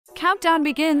countdown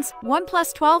begins.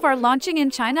 OnePlus 12 are launching in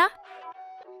China?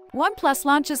 OnePlus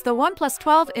launches the OnePlus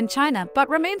 12 in China but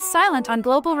remains silent on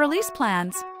global release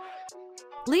plans.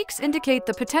 Leaks indicate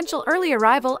the potential early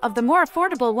arrival of the more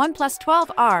affordable OnePlus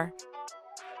 12R.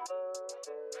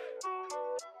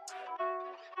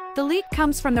 The leak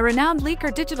comes from the renowned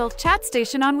leaker digital chat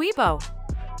station on Weibo.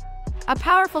 A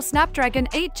powerful Snapdragon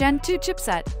 8 Gen 2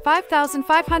 chipset,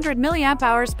 5,500 mAh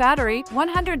battery,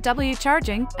 100W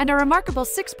charging, and a remarkable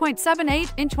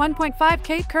 6.78-inch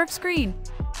 1.5K curved screen.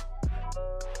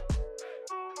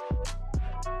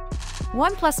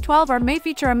 OnePlus 12R may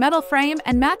feature a metal frame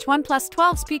and match OnePlus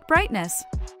 12's peak brightness.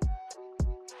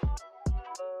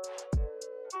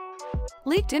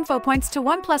 Leaked info points to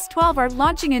OnePlus 12R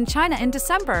launching in China in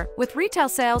December, with retail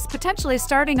sales potentially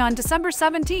starting on December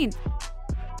 17.